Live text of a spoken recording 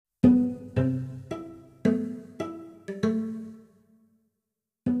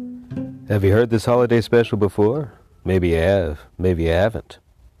Have you heard this holiday special before? Maybe you have, maybe you haven't.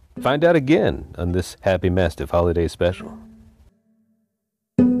 Find out again on this Happy Mastiff holiday special.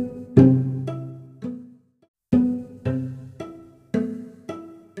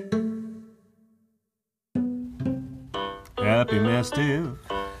 Happy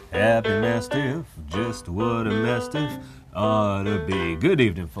Mastiff, just what a Mastiff ought to be. Good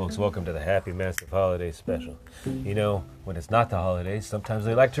evening, folks. Welcome to the Happy Mastiff holiday special. You know, when it's not the holidays, sometimes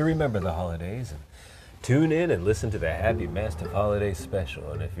they like to remember the holidays and tune in and listen to the Happy Mastiff holiday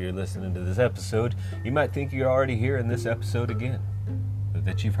special. And if you're listening to this episode, you might think you're already hearing this episode again, or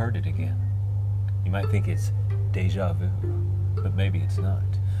that you've heard it again. You might think it's deja vu, but maybe it's not.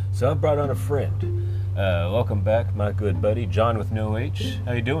 So I've brought on a friend. Welcome back, my good buddy, John with no H.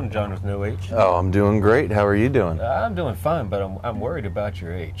 How you doing, John with no H? Oh, I'm doing great. How are you doing? I'm doing fine, but I'm worried about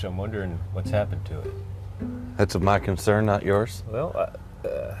your H. I'm wondering what's happened to it. That's of my concern, not yours. Well,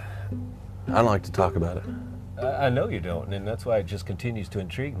 I don't like to talk about it. I know you don't, and that's why it just continues to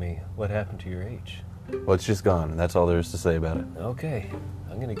intrigue me. What happened to your H? Well, it's just gone, and that's all there is to say about it. Okay,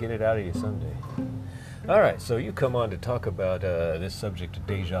 I'm going to get it out of you someday. All right, so you come on to talk about this subject of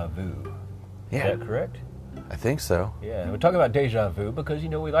deja vu. Yeah. Is that correct? I think so. Yeah, we're talking about deja vu because, you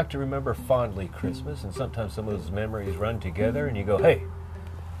know, we like to remember fondly Christmas, and sometimes some of those memories run together, and you go, hey,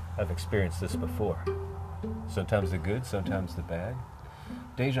 I've experienced this before. Sometimes the good, sometimes the bad.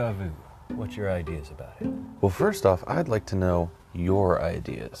 Deja vu, what's your ideas about it? Well, first off, I'd like to know your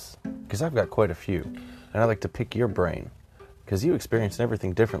ideas, because I've got quite a few, and I'd like to pick your brain, because you experienced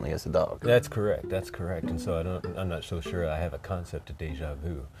everything differently as a dog. That's correct, and so I'm not so sure I have a concept of deja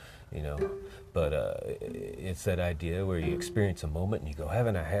vu, you know, but it's that idea where you experience a moment and you go,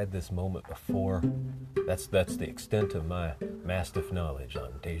 haven't I had this moment before? That's the extent of my Mastiff knowledge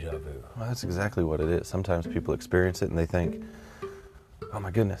on deja vu. Well, that's exactly what it is. Sometimes people experience it and they think, oh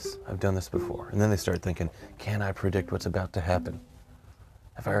my goodness, I've done this before. And then they start thinking, can I predict what's about to happen?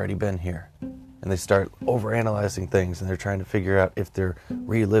 Have I already been here? And they start overanalyzing things and they're trying to figure out if they're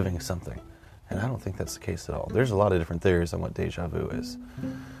reliving something. And I don't think that's the case at all. There's a lot of different theories on what deja vu is.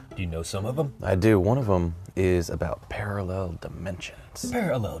 Do you know some of them? I do. One of them is about parallel dimensions.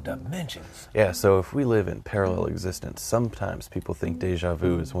 Parallel dimensions? Yeah, so if we live in parallel existence, sometimes people think deja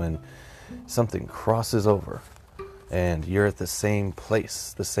vu is when something crosses over and you're at the same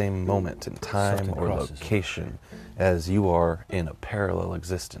place, the same moment in time or location as you are in a parallel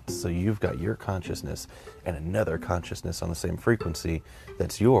existence. So you've got your consciousness and another consciousness on the same frequency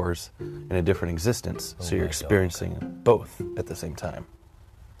that's yours in a different existence. So you're experiencing both at the same time.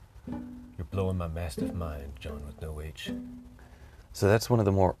 You're blowing my Mastiff mind, John with no H. So that's one of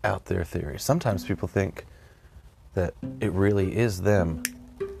the more out there theories. Sometimes people think that it really is them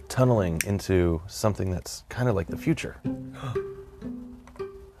tunneling into something that's kind of like the future.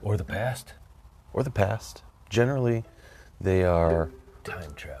 Or the past? Or the past. Generally, they are...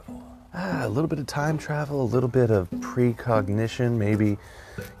 time travel. A little bit of time travel, a little bit of precognition. Maybe,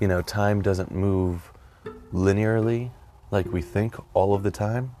 you know, time doesn't move linearly like we think all of the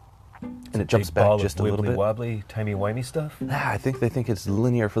time. And it jumps back just a little bit. Wobbly, timey-wimey stuff? I think they think it's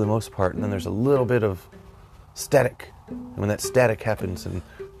linear for the most part, and then there's a little bit of static. And when that static happens and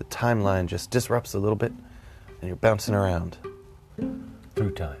the timeline just disrupts a little bit, and you're bouncing around.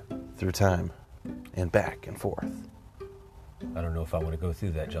 Through time. Through time. And back and forth. I don't know if I want to go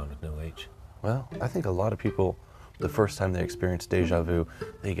through that, John with no H. Well, I think a lot of people, the first time they experience deja vu,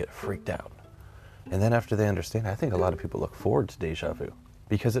 they get freaked out. And then after they understand, I think a lot of people look forward to deja vu.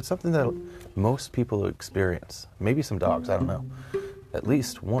 Because it's something that most people experience. Maybe some dogs, I don't know. At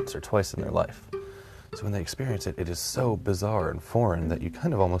least once or twice in their life. So when they experience it, it is so bizarre and foreign that you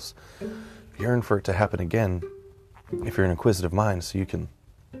kind of almost yearn for it to happen again if you're an inquisitive mind so you can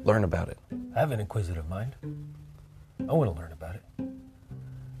learn about it. I have an inquisitive mind. I want to learn about it.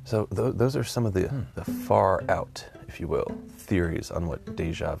 So those are some of the far out, if you will, theories on what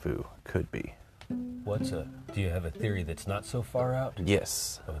deja vu could be. Do you have a theory that's not so far out?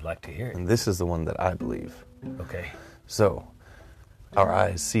 Yes. I would like to hear it. And this is the one that I believe. Okay. So, our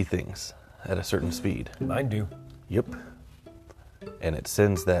eyes see things at a certain speed. Mine do. Yep. And it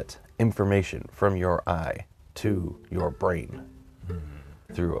sends that information from your eye to your brain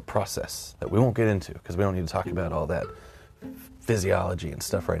through a process that we won't get into because we don't need to talk about all that physiology and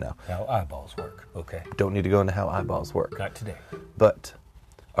stuff right now. How eyeballs work. Okay. Don't need to go into how eyeballs work. Not today. But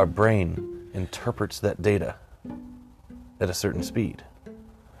our brain interprets that data at a certain speed.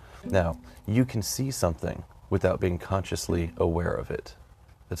 Now, you can see something without being consciously aware of it.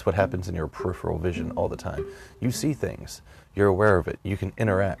 That's what happens in your peripheral vision all the time. You see things, you're aware of it, you can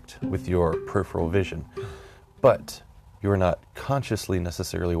interact with your peripheral vision. But you're not consciously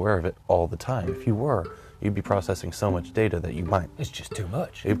necessarily aware of it all the time. If you were, you'd be processing so much data that you might. It's just too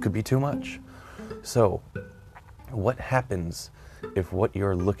much. It could be too much. So, what happens if what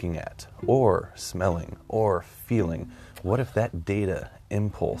you're looking at, or smelling, or feeling, what if that data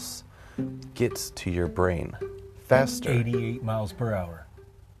impulse gets to your brain faster? 88 miles per hour.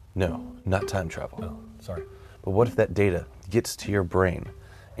 No, not time travel. Oh, sorry. But what if that data gets to your brain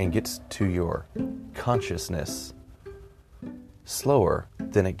and gets to your consciousness slower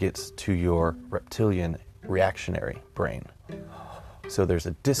than it gets to your reptilian reactionary brain? So there's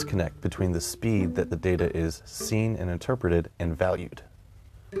a disconnect between the speed that the data is seen and interpreted and valued.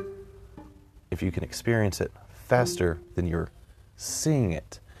 If you can experience it faster than you're seeing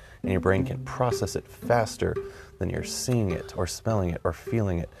it, and your brain can process it faster than you're seeing it or smelling it or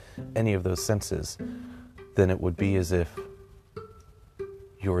feeling it, any of those senses, then it would be as if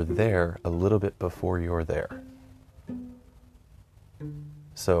you're there a little bit before you're there.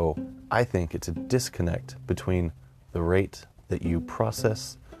 So I think it's a disconnect between the rate that you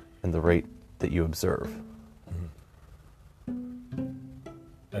process and the rate that you observe.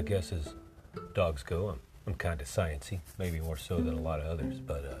 I guess as dogs go, I'm kind of sciencey, maybe more so than a lot of others,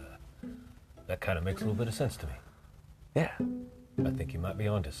 but that kind of makes a little bit of sense to me. Yeah. I think you might be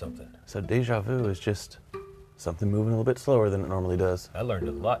onto something. So deja vu is just something moving a little bit slower than it normally does. I learned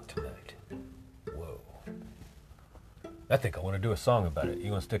a lot tonight. Whoa. I think I want to do a song about it.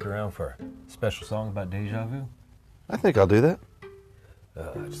 You want to stick around for a special song about deja vu? I think I'll do that.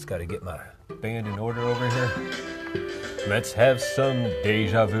 I just got to get my band in order over here. Let's have some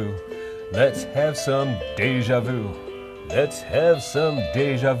deja vu. Let's have some deja vu. Let's have some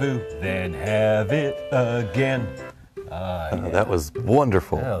deja vu, then have it again. Yeah. That was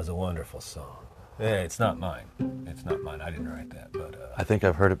wonderful. That was a wonderful song. Yeah, it's not mine. It's not mine. I didn't write that, but I think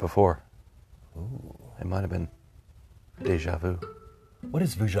I've heard it before. Ooh. It might have been deja vu. What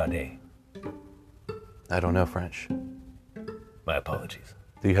is vujade? I don't know French. My apologies.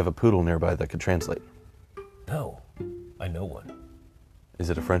 Do you have a poodle nearby that could translate? No, I know one. Is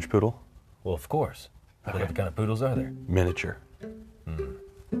it a French poodle? Well, of course. Okay. What kind of poodles are there? Miniature.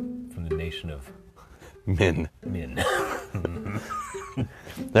 From the nation of Min. men. All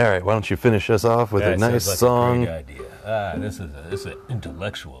right, why don't you finish us off with a nice song? A great idea. This is an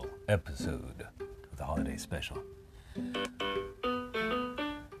intellectual episode of the holiday special.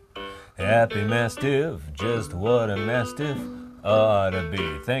 Happy Mastiff, just what a Mastiff ought to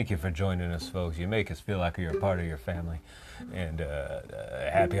be. Thank you for joining us, folks. You make us feel like you're a part of your family. And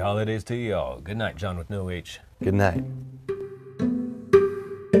happy holidays to you all. Good night, John with no H. Good night.